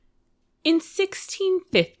In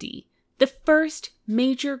 1650, the first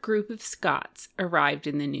major group of Scots arrived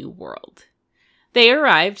in the New World. They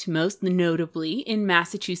arrived most notably in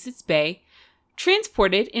Massachusetts Bay,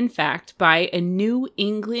 transported, in fact, by a New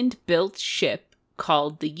England-built ship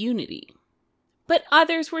called the Unity. But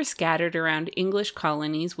others were scattered around English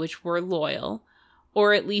colonies which were loyal,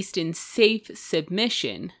 or at least in safe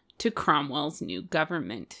submission, to Cromwell's new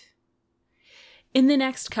government. In the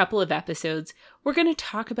next couple of episodes, we're going to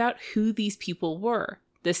talk about who these people were,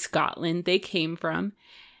 the Scotland they came from,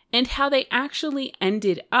 and how they actually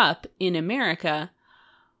ended up in America,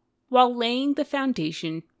 while laying the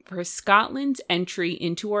foundation for Scotland's entry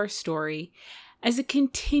into our story as a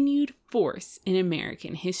continued force in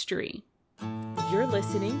American history. You're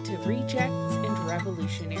listening to Rejects and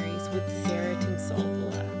Revolutionaries with Sarah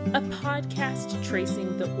Tinsolvola, a podcast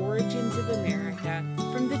tracing the origins of America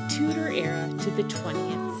from the Tudor era to the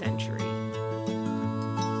 20th century.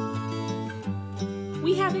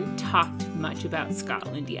 We haven't talked much about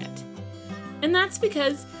Scotland yet, and that's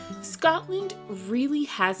because Scotland really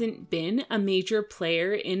hasn't been a major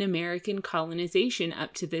player in American colonization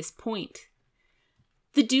up to this point.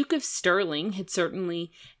 The Duke of Stirling had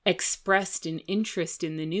certainly expressed an interest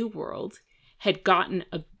in the New World, had gotten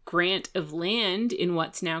a grant of land in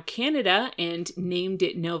what's now Canada and named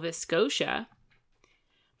it Nova Scotia,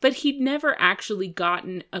 but he'd never actually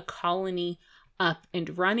gotten a colony up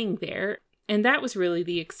and running there, and that was really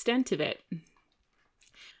the extent of it.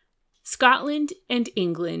 Scotland and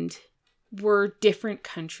England were different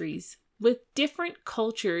countries with different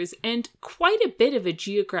cultures and quite a bit of a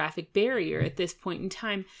geographic barrier at this point in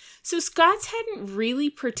time, so Scots hadn't really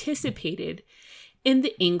participated in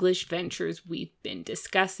the English ventures we've been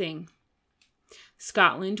discussing.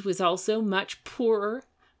 Scotland was also much poorer,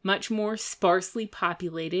 much more sparsely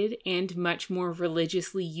populated, and much more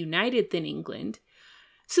religiously united than England,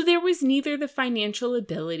 so there was neither the financial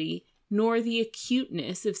ability nor the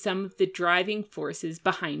acuteness of some of the driving forces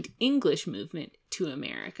behind English movement to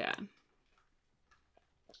America.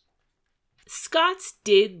 Scots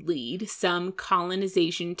did lead some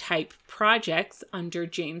colonization-type projects under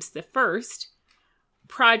James I,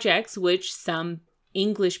 projects which some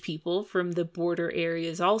English people from the border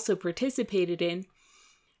areas also participated in,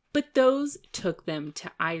 but those took them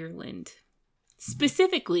to Ireland.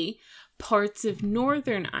 Specifically, parts of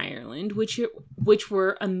Northern Ireland, which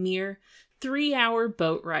were a mere 3-hour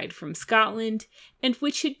boat ride from Scotland, and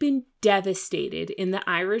which had been devastated in the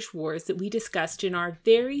Irish Wars that we discussed in our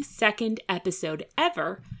very second episode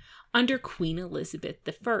ever under Queen Elizabeth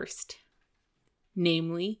I,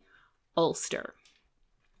 namely Ulster,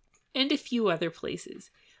 and a few other places,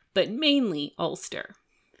 but mainly Ulster,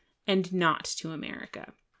 and not to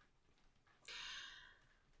America.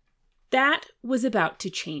 That was about to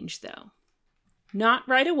change, though. Not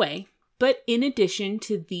right away, but in addition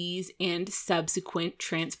to these and subsequent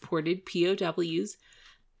transported POWs,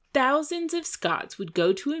 thousands of Scots would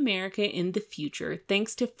go to America in the future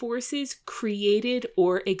thanks to forces created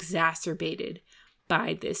or exacerbated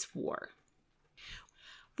by this war.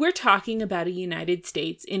 We're talking about a United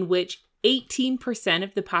States in which 18%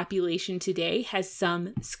 of the population today has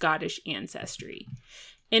some Scottish ancestry,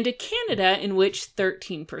 and a Canada in which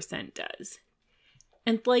 13% does.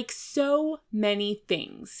 And like so many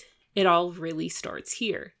things, it all really starts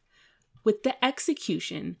here, with the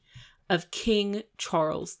execution of King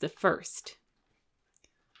Charles I.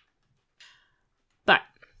 But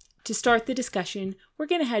to start the discussion, we're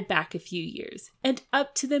going to head back a few years and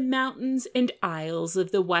up to the mountains and isles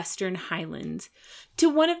of the Western Highlands to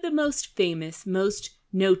one of the most famous, most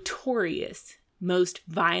notorious, most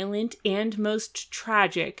violent, and most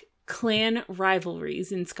tragic clan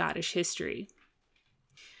rivalries in Scottish history.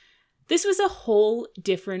 This was a whole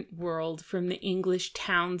different world from the English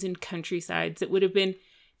towns and countrysides that would have been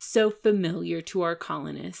so familiar to our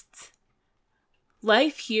colonists.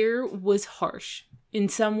 Life here was harsh, in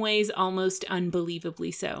some ways almost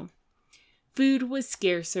unbelievably so. Food was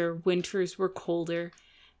scarcer, winters were colder,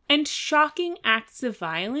 and shocking acts of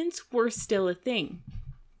violence were still a thing.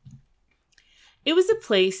 It was a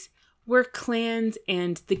place where clans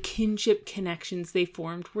and the kinship connections they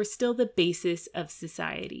formed were still the basis of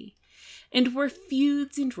society, and where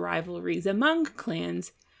feuds and rivalries among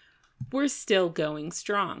clans were still going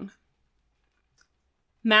strong.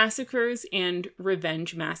 Massacres and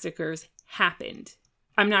revenge massacres happened.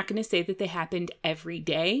 I'm not going to say that they happened every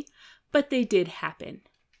day, but they did happen.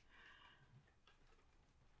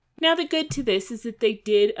 Now, the good to this is that they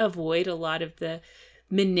did avoid a lot of the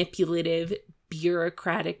manipulative,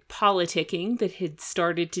 bureaucratic politicking that had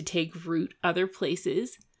started to take root other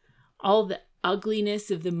places.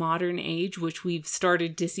 ugliness of the modern age, which we've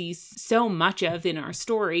started to see so much of in our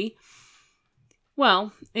story,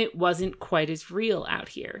 well, it wasn't quite as real out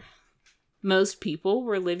here. Most people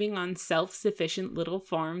were living on self-sufficient little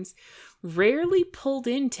farms, rarely pulled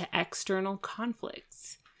into external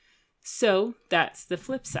conflicts. So that's the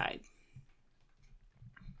flip side.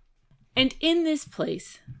 And in this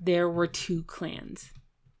place, there were two clans,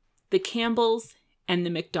 the Campbells and the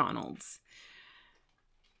MacDonalds.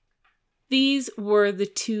 These were the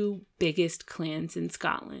two biggest clans in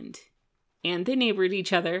Scotland, and they neighbored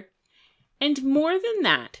each other. And more than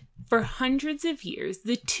that, for hundreds of years,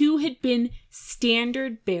 the two had been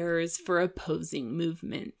standard bearers for opposing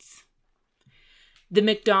movements. The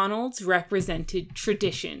MacDonalds represented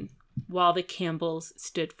tradition, while the Campbells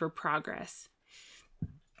stood for progress.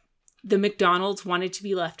 The MacDonalds wanted to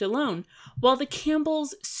be left alone, while the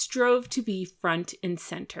Campbells strove to be front and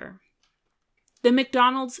center. The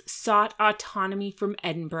MacDonalds sought autonomy from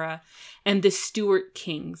Edinburgh and the Stuart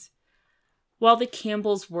kings, while the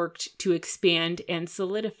Campbells worked to expand and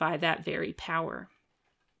solidify that very power.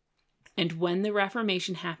 And when the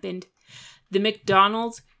Reformation happened, the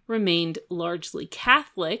MacDonalds remained largely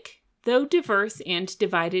Catholic, though diverse and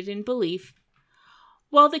divided in belief,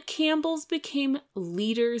 while the Campbells became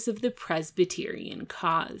leaders of the Presbyterian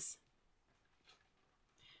cause.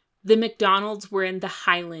 The MacDonalds were in the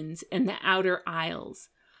Highlands and the Outer Isles,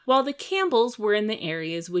 while the Campbells were in the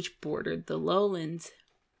areas which bordered the lowlands.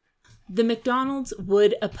 The MacDonalds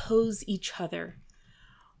would oppose each other,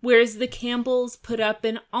 whereas the Campbells put up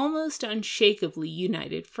an almost unshakably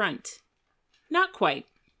united front. Not quite,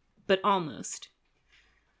 but almost.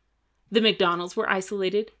 The MacDonalds were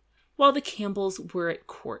isolated, while the Campbells were at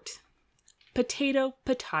court. Potato,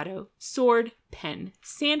 potato, sword, pen,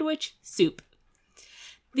 sandwich, soup.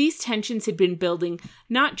 These tensions had been building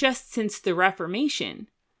not just since the Reformation,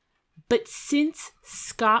 but since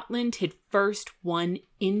Scotland had first won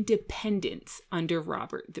independence under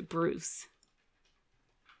Robert the Bruce.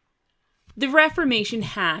 The Reformation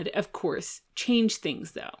had, of course, changed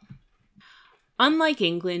things, though. Unlike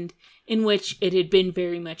England, in which it had been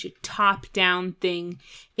very much a top-down thing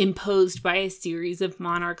imposed by a series of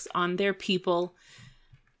monarchs on their people,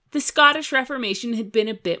 the Scottish Reformation had been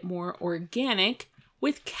a bit more organic,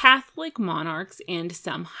 with Catholic monarchs and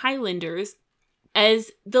some Highlanders as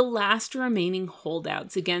the last remaining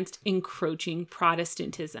holdouts against encroaching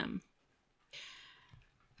Protestantism.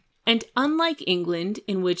 And unlike England,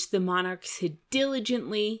 in which the monarchs had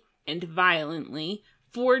diligently and violently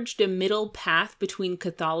forged a middle path between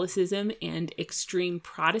Catholicism and extreme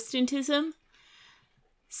Protestantism,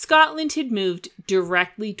 Scotland had moved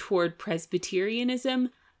directly toward Presbyterianism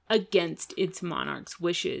against its monarch's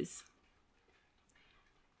wishes.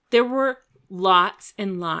 There were lots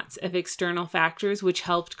and lots of external factors which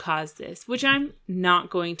helped cause this, which I'm not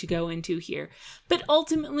going to go into here. But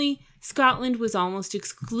ultimately, Scotland was almost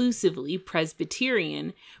exclusively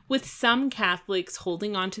Presbyterian, with some Catholics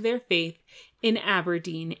holding on to their faith in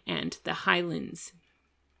Aberdeen and the Highlands.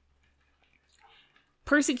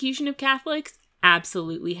 Persecution of Catholics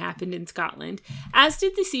absolutely happened in Scotland, as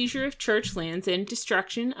did the seizure of church lands and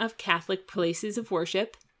destruction of Catholic places of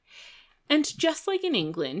worship. And just like in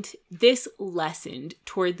England, this lessened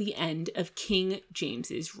toward the end of King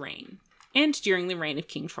James's reign, and during the reign of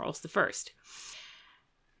King Charles I.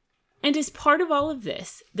 And as part of all of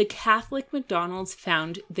this, the Catholic MacDonalds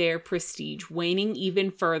found their prestige waning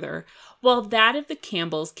even further, while that of the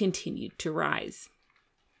Campbells continued to rise.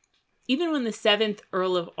 Even when the 7th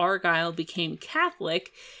Earl of Argyll became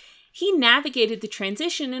Catholic, he navigated the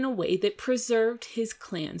transition in a way that preserved his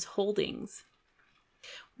clan's holdings.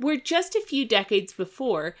 Where just a few decades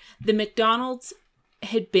before, the MacDonalds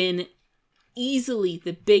had been easily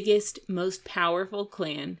the biggest, most powerful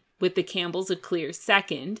clan, with the Campbells a clear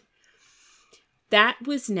second, that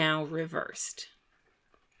was now reversed.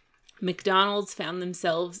 MacDonalds found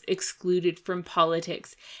themselves excluded from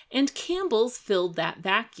politics, and Campbells filled that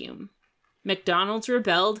vacuum. MacDonalds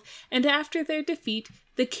rebelled, and after their defeat,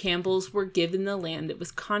 the Campbells were given the land that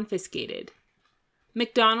was confiscated.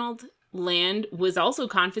 MacDonald land was also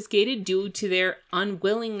confiscated due to their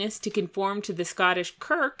unwillingness to conform to the Scottish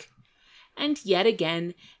Kirk, and yet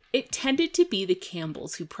again, it tended to be the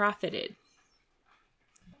Campbells who profited.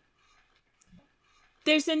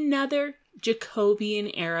 There's another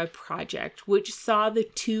Jacobean-era project which saw the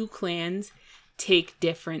two clans take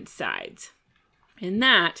different sides, and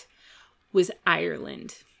that was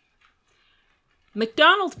Ireland.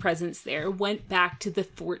 MacDonald's presence there went back to the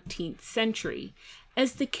 14th century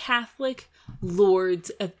as the Catholic Lords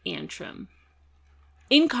of Antrim.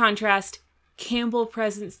 In contrast, Campbell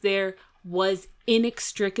presence there was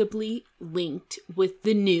inextricably linked with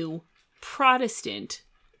the new Protestant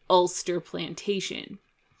Ulster Plantation.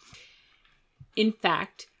 In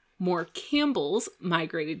fact, more Campbells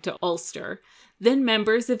migrated to Ulster than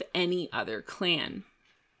members of any other clan.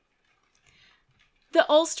 The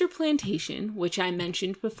Ulster Plantation, which I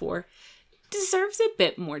mentioned before, deserves a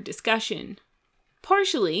bit more discussion.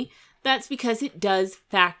 Partially, that's because it does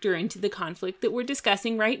factor into the conflict that we're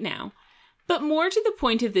discussing right now. But more to the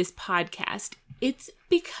point of this podcast, it's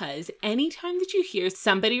because anytime that you hear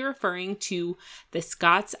somebody referring to the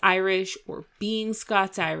Scots-Irish or being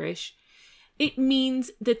Scots-Irish, it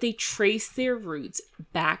means that they trace their roots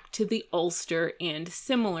back to the Ulster and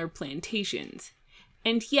similar plantations.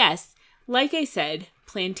 And yes, like I said,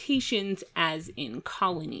 plantations as in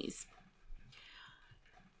colonies.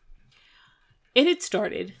 It had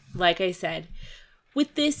started, like I said,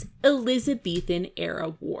 with this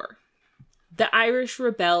Elizabethan-era war. The Irish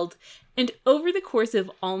rebelled, and over the course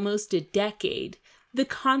of almost a decade, the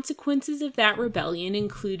consequences of that rebellion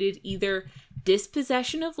included either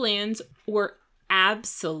dispossession of lands or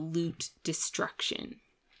absolute destruction.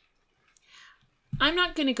 I'm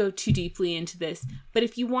not going to go too deeply into this, but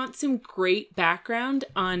if you want some great background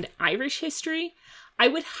on Irish history, I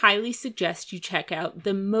would highly suggest you check out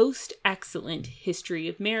the most excellent History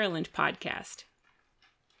of Maryland podcast.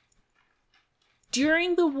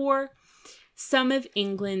 During the war, some of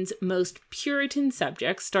England's most Puritan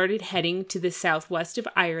subjects started heading to the southwest of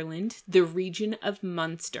Ireland, the region of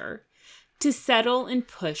Munster, to settle and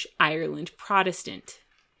push Ireland Protestant.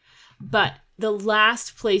 But the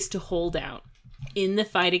last place to hold out in the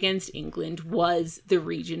fight against England was the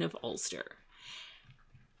region of Ulster.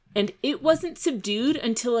 And it wasn't subdued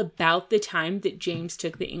until about the time that James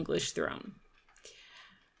took the English throne.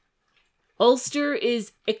 Ulster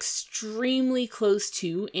is extremely close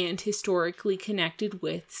to and historically connected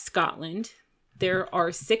with Scotland. There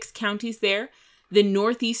are 6 counties there, the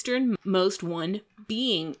northeasternmost one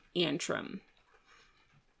being Antrim.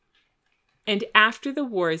 And after the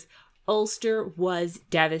wars, Ulster was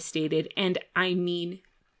devastated, and I mean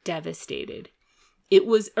devastated. It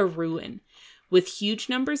was a ruin, with huge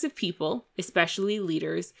numbers of people, especially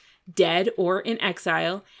leaders, dead or in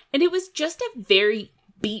exile, and it was just a very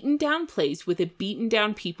beaten down place with a beaten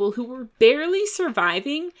down people who were barely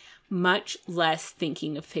surviving, much less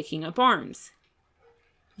thinking of picking up arms.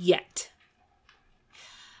 Yet.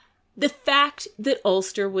 The fact that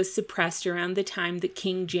Ulster was suppressed around the time that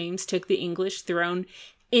King James took the English throne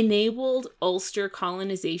enabled Ulster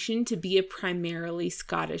colonization to be a primarily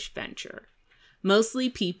Scottish venture, mostly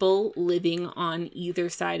people living on either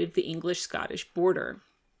side of the English-Scottish border.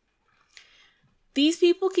 These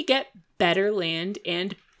people could get better land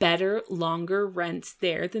and better, longer rents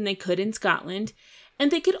there than they could in Scotland, and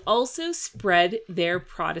they could also spread their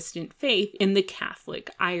Protestant faith in the Catholic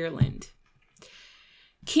Ireland.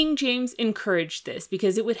 King James encouraged this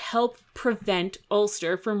because it would help prevent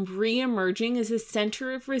Ulster from re-emerging as a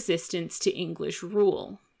center of resistance to English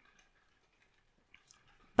rule.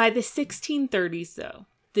 By the 1630s, though,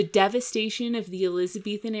 the devastation of the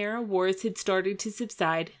Elizabethan-era wars had started to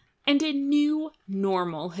subside, and a new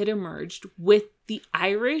normal had emerged with the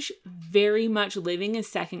Irish very much living as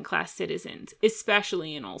second-class citizens,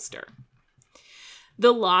 especially in Ulster.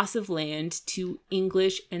 The loss of land to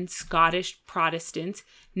English and Scottish Protestants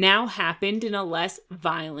now happened in a less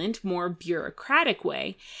violent, more bureaucratic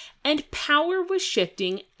way, and power was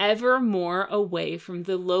shifting ever more away from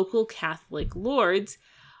the local Catholic lords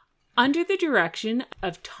under the direction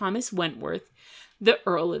of Thomas Wentworth, the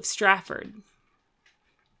Earl of Strafford.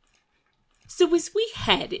 So as we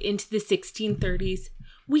head into the 1630s,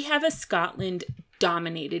 we have a Scotland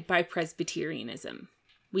dominated by Presbyterianism.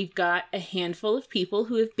 We've got a handful of people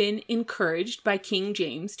who have been encouraged by King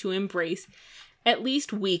James to embrace, at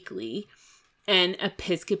least weekly, an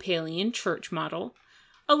Episcopalian church model,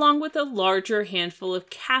 along with a larger handful of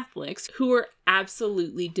Catholics who are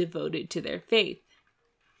absolutely devoted to their faith.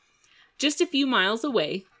 Just a few miles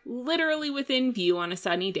away, literally within view on a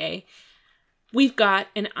sunny day, we've got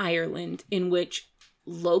an Ireland in which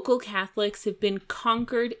local Catholics have been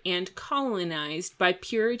conquered and colonized by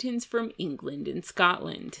Puritans from England and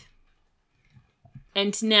Scotland.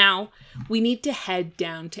 And now we need to head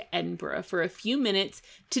down to Edinburgh for a few minutes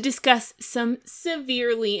to discuss some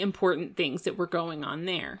severely important things that were going on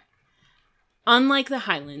there. Unlike the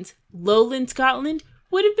Highlands, Lowland Scotland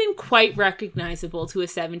would have been quite recognizable to a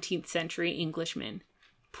 17th century Englishman.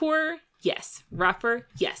 Poorer, yes. Rougher,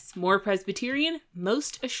 yes. More Presbyterian,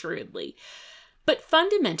 most assuredly. But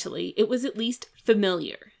fundamentally, it was at least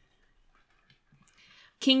familiar.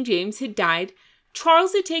 King James had died,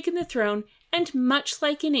 Charles had taken the throne, and much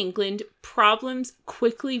like in England, problems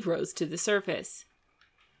quickly rose to the surface.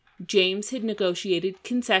 James had negotiated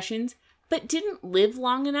concessions, but didn't live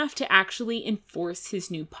long enough to actually enforce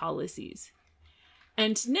his new policies.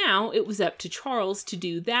 And now it was up to Charles to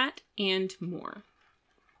do that and more.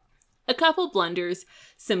 A couple blunders,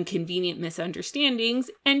 some convenient misunderstandings,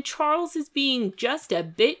 and Charles as being just a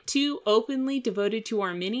bit too openly devoted to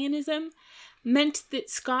Arminianism meant that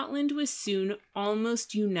Scotland was soon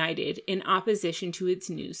almost united in opposition to its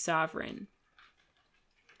new sovereign.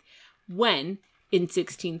 When, in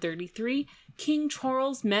 1633, King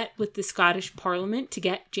Charles met with the Scottish Parliament to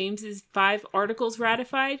get James's 5 articles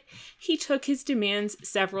ratified, he took his demands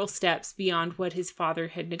several steps beyond what his father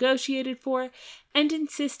had negotiated for, and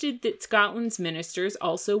insisted that Scotland's ministers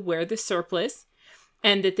also wear the surplice,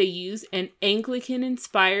 and that they use an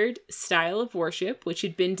Anglican-inspired style of worship, which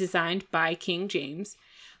had been designed by King James,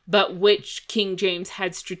 but which King James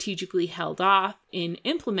had strategically held off in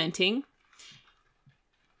implementing.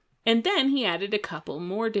 And then he added a couple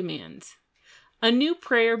more demands. A new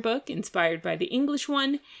prayer book inspired by the English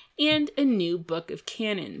one, and a new book of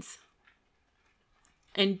canons.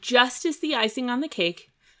 And just as the icing on the cake,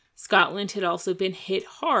 Scotland had also been hit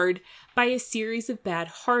hard by a series of bad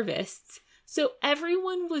harvests, so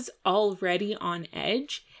everyone was already on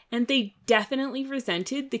edge, and they definitely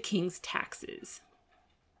resented the king's taxes.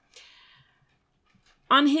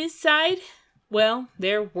 On his side, well,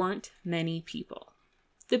 there weren't many people.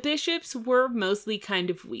 The bishops were mostly kind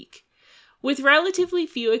of weak. With relatively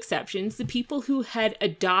few exceptions, the people who had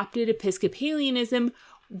adopted Episcopalianism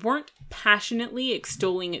weren't passionately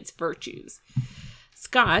extolling its virtues.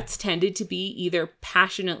 Scots tended to be either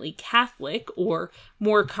passionately Catholic or,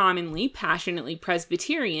 more commonly, passionately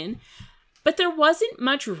Presbyterian, but there wasn't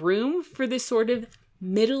much room for the sort of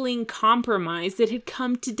middling compromise that had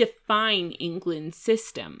come to define England's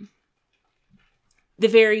system. The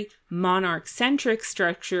very monarch-centric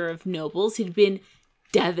structure of nobles had been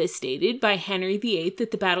devastated by Henry VIII at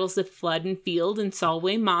the battles of Flodden Field and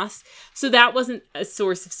Solway Moss, so that wasn't a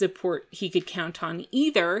source of support he could count on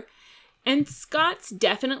either. And Scots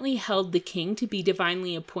definitely held the king to be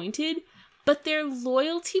divinely appointed, but their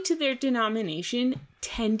loyalty to their denomination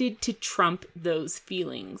tended to trump those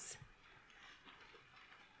feelings.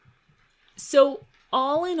 So,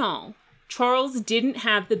 all in all, Charles didn't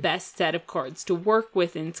have the best set of cards to work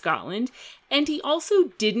with in Scotland, and he also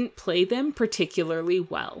didn't play them particularly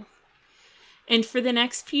well. And for the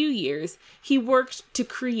next few years, he worked to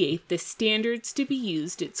create the standards to be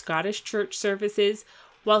used at Scottish church services,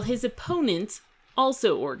 while his opponents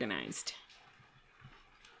also organized.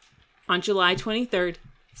 On July 23rd,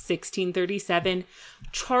 1637,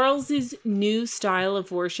 Charles's new style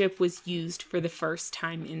of worship was used for the first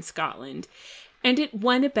time in Scotland, and it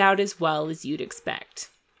went about as well as you'd expect.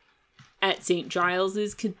 At St.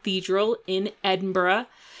 Giles's Cathedral in Edinburgh,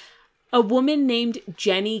 a woman named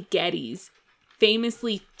Jenny Geddes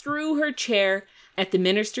famously threw her chair at the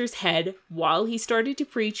minister's head while he started to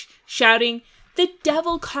preach, shouting, "The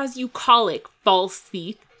devil cause you colic, false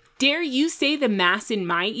thief! Dare you say the mass in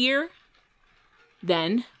my ear?"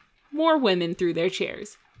 Then, more women threw their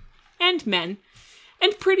chairs. And men.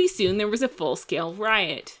 And pretty soon there was a full-scale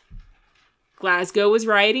riot. Glasgow was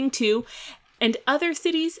rioting too, and other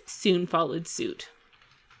cities soon followed suit.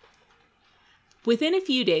 Within a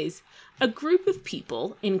few days, a group of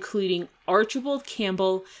people, including Archibald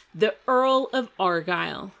Campbell, the Earl of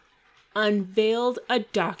Argyll, unveiled a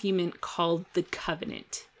document called the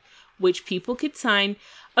Covenant, which people could sign,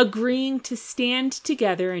 agreeing to stand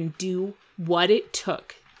together and do what it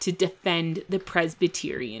took to defend the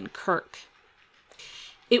Presbyterian Kirk.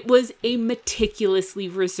 It was a meticulously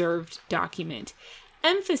reserved document,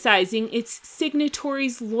 emphasizing its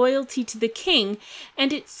signatories' loyalty to the king,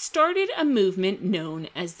 and it started a movement known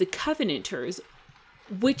as the Covenanters,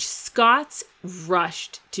 which Scots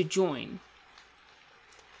rushed to join.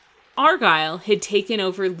 Argyll had taken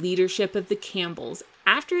over leadership of the Campbells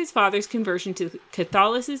after his father's conversion to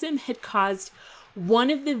Catholicism had caused one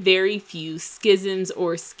of the very few schisms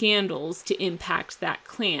or scandals to impact that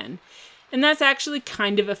clan. And that's actually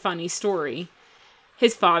kind of a funny story.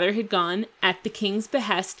 His father had gone, at the king's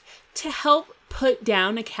behest, to help put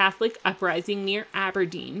down a Catholic uprising near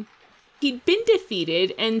Aberdeen. He'd been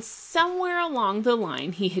defeated, and somewhere along the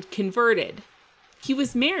line he had converted. He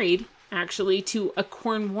was married, actually, to a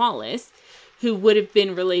Cornwallis, who would have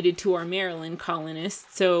been related to our Maryland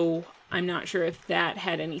colonists, so I'm not sure if that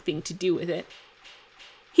had anything to do with it.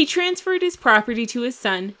 He transferred his property to his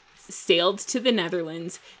son, sailed to the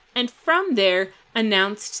Netherlands, and from there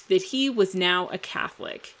announced that he was now a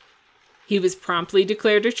Catholic. He was promptly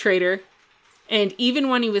declared a traitor, And even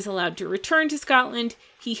when he was allowed to return to Scotland,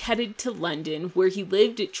 he headed to London, where he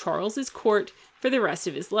lived at Charles's court for the rest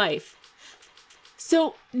of his life.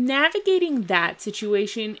 So navigating that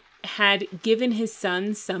situation had given his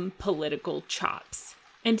son some political chops.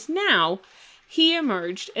 And now he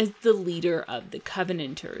emerged as the leader of the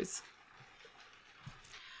Covenanters.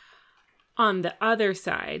 On the other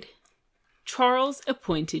side, Charles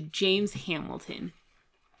appointed James Hamilton,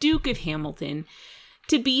 Duke of Hamilton,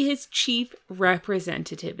 to be his chief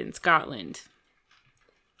representative in Scotland.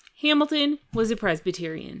 Hamilton was a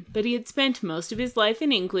Presbyterian, but he had spent most of his life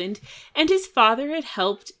in England, and his father had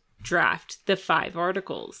helped draft the 5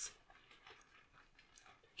 Articles.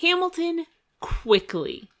 Hamilton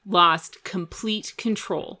quickly lost complete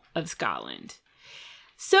control of Scotland.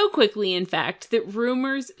 So quickly, in fact, that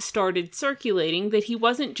rumors started circulating that he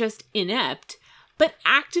wasn't just inept, but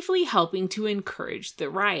actively helping to encourage the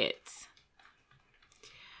riots.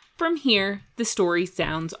 From here, the story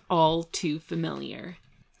sounds all too familiar.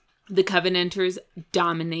 The Covenanters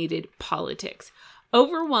dominated politics,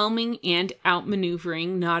 overwhelming and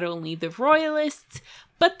outmaneuvering not only the Royalists,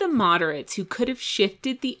 but the moderates who could have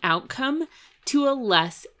shifted the outcome to a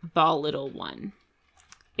less volatile one.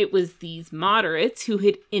 It was these moderates who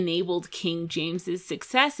had enabled King James's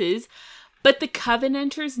successes, but the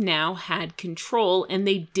Covenanters now had control and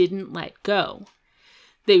they didn't let go.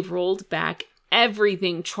 They rolled back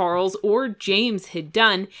everything Charles or James had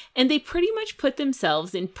done, and they pretty much put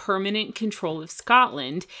themselves in permanent control of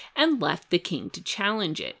Scotland and left the king to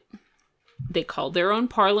challenge it. They called their own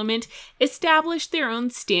parliament, established their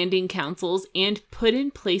own standing councils, and put in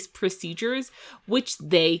place procedures which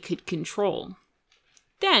they could control.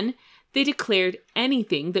 Then they declared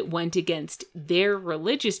anything that went against their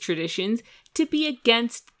religious traditions to be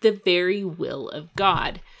against the very will of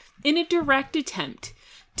God, in a direct attempt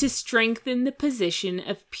to strengthen the position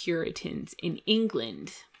of Puritans in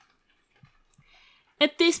England.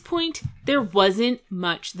 At this point, there wasn't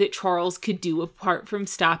much that Charles could do apart from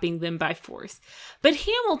stopping them by force, but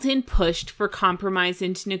Hamilton pushed for compromise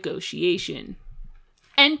and negotiation.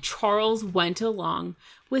 And Charles went along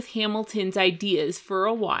with Hamilton's ideas for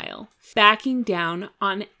a while, backing down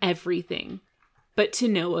on everything, but to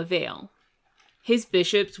no avail. His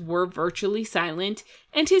bishops were virtually silent,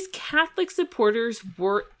 and his Catholic supporters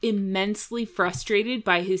were immensely frustrated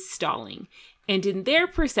by his stalling, and in their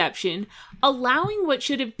perception, allowing what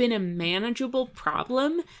should have been a manageable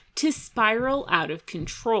problem to spiral out of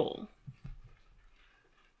control.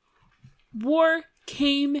 War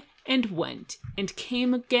came and went, and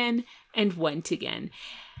came again and went again.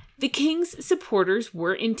 The king's supporters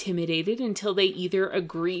were intimidated until they either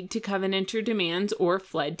agreed to Covenanter demands or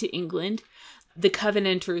fled to England. The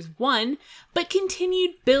Covenanters won, but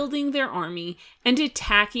continued building their army and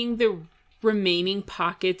attacking the remaining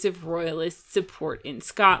pockets of royalist support in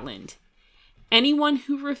Scotland. Anyone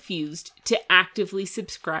who refused to actively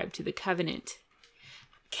subscribe to the Covenant.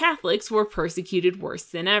 Catholics were persecuted worse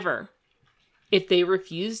than ever. If they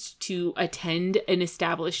refused to attend an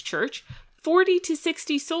established church, 40 to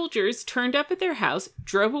 60 soldiers turned up at their house,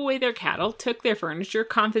 drove away their cattle, took their furniture,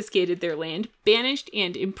 confiscated their land, banished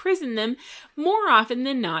and imprisoned them, more often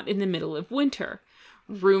than not in the middle of winter.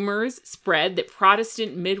 Rumors spread that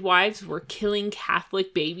Protestant midwives were killing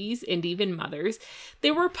Catholic babies and even mothers.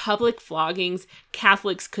 There were public floggings,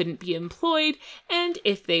 Catholics couldn't be employed, and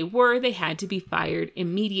if they were, they had to be fired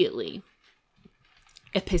immediately.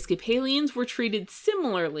 Episcopalians were treated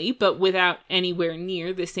similarly, but without anywhere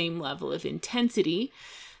near the same level of intensity.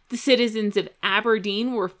 The citizens of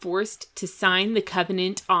Aberdeen were forced to sign the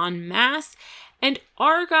covenant en masse, and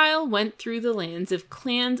Argyll went through the lands of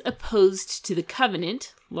clans opposed to the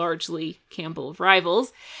covenant, largely Campbell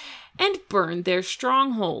rivals, and burned their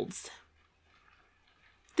strongholds.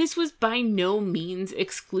 This was by no means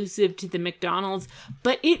exclusive to the MacDonalds,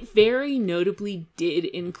 but it very notably did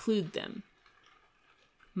include them.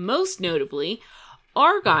 Most notably,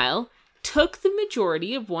 Argyll took the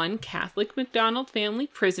majority of one Catholic MacDonald family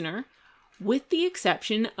prisoner, with the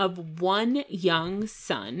exception of one young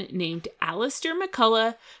son named Alistair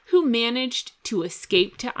MacCulloch, who managed to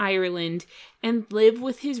escape to Ireland and live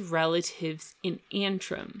with his relatives in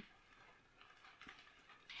Antrim.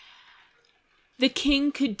 The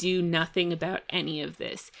king could do nothing about any of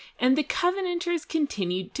this, and the Covenanters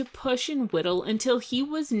continued to push and whittle until he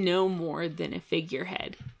was no more than a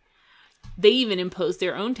figurehead. They even imposed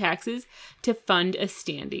their own taxes to fund a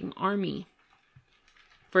standing army.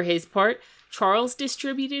 For his part, Charles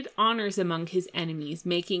distributed honors among his enemies,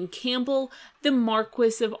 making Campbell the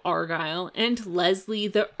Marquis of Argyll and Leslie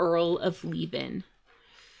the Earl of Leven.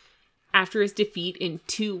 After his defeat in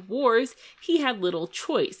 2 wars, he had little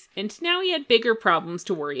choice, and now he had bigger problems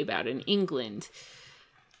to worry about in England.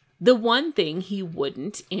 The one thing he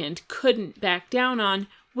wouldn't and couldn't back down on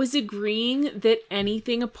was agreeing that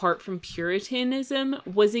anything apart from Puritanism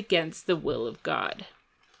was against the will of God.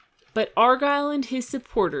 But Argyle and his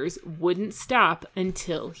supporters wouldn't stop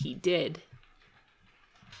until he did.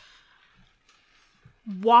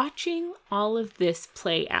 Watching all of this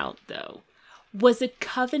play out, though, was a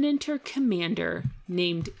Covenanter commander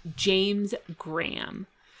named James Graham,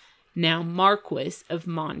 now Marquis of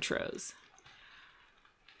Montrose.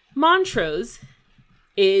 Montrose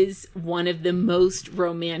is one of the most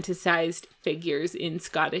romanticized figures in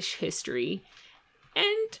Scottish history,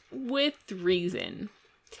 and with reason.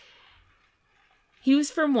 He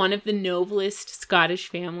was from one of the noblest Scottish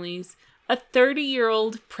families, a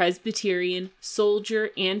 30-year-old Presbyterian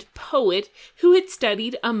soldier and poet who had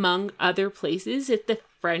studied, among other places, at the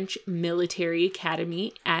French Military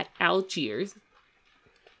Academy at Algiers.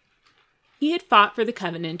 He had fought for the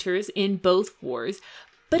Covenanters in both wars,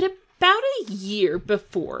 but about a year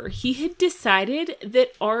before, he had decided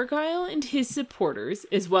that Argyle and his supporters,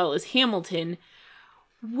 as well as Hamilton,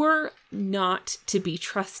 were not to be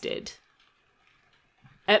trusted.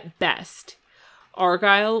 At best,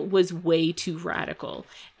 Argyle was way too radical,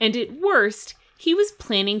 and at worst, he was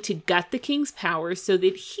planning to gut the king's power so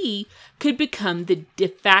that he could become the de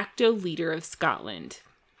facto leader of Scotland.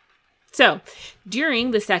 So,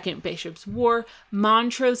 during the Second Bishops' War,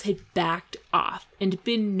 Montrose had backed off and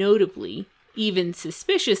been notably, even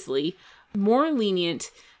suspiciously, more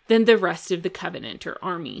lenient than the rest of the Covenanter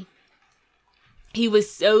army. He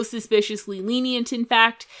was so suspiciously lenient, in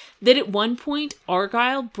fact, that at one point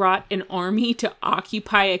Argyle brought an army to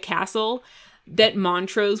occupy a castle that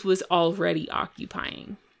Montrose was already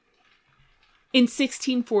occupying. In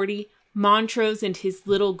 1640, Montrose and his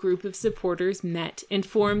little group of supporters met and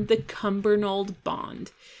formed the Cumbernauld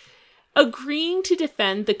Bond, agreeing to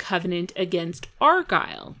defend the Covenant against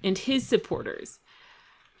Argyle and his supporters.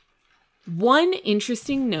 One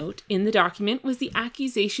interesting note in the document was the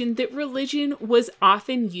accusation that religion was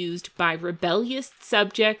often used by rebellious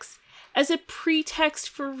subjects as a pretext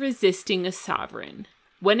for resisting a sovereign,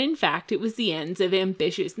 when in fact it was the ends of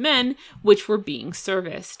ambitious men which were being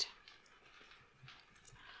serviced.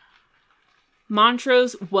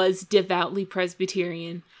 Montrose was devoutly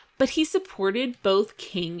Presbyterian, but he supported both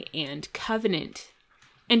king and covenant.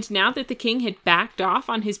 And now that the king had backed off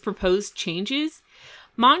on his proposed changes,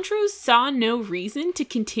 Montrose saw no reason to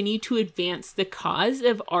continue to advance the cause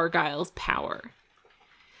of Argyle's power.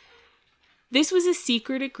 This was a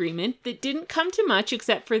secret agreement that didn't come to much,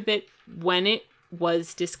 except for that when it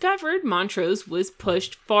was discovered, Montrose was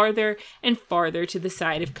pushed farther and farther to the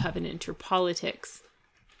side of Covenanter politics.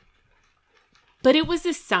 But it was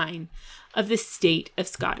a sign of the state of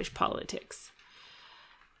Scottish politics.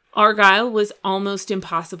 Argyle was almost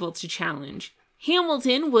impossible to challenge.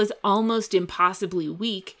 Hamilton was almost impossibly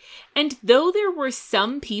weak, and though there were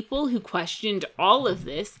some people who questioned all of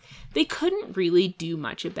this, they couldn't really do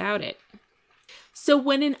much about it. So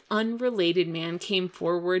when an unrelated man came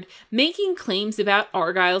forward, making claims about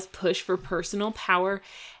Argyle's push for personal power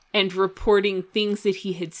and reporting things that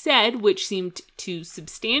he had said, which seemed to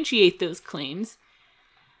substantiate those claims,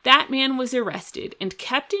 that man was arrested and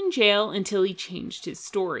kept in jail until he changed his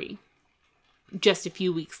story. Just a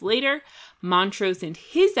few weeks later, Montrose and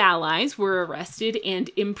his allies were arrested and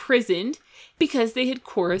imprisoned because they had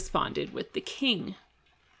corresponded with the king.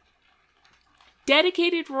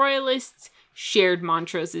 Dedicated royalists shared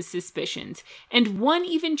Montrose's suspicions, and one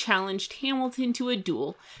even challenged Hamilton to a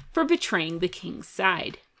duel for betraying the king's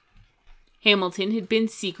side. Hamilton had been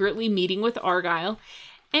secretly meeting with Argyle,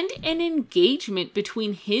 and an engagement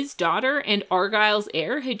between his daughter and Argyle's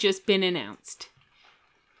heir had just been announced.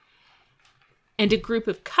 And a group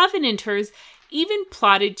of Covenanters even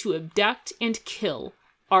plotted to abduct and kill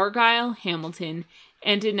Argyle, Hamilton,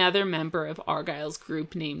 and another member of Argyle's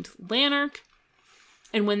group named Lanark.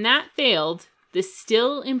 And when that failed, the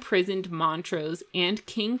still imprisoned Montrose and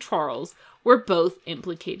King Charles were both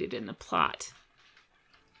implicated in the plot.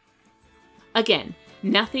 Again,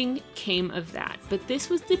 nothing came of that, but this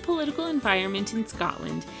was the political environment in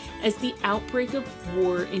Scotland as the outbreak of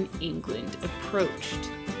war in England approached.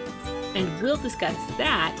 And we'll discuss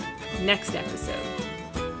that next episode.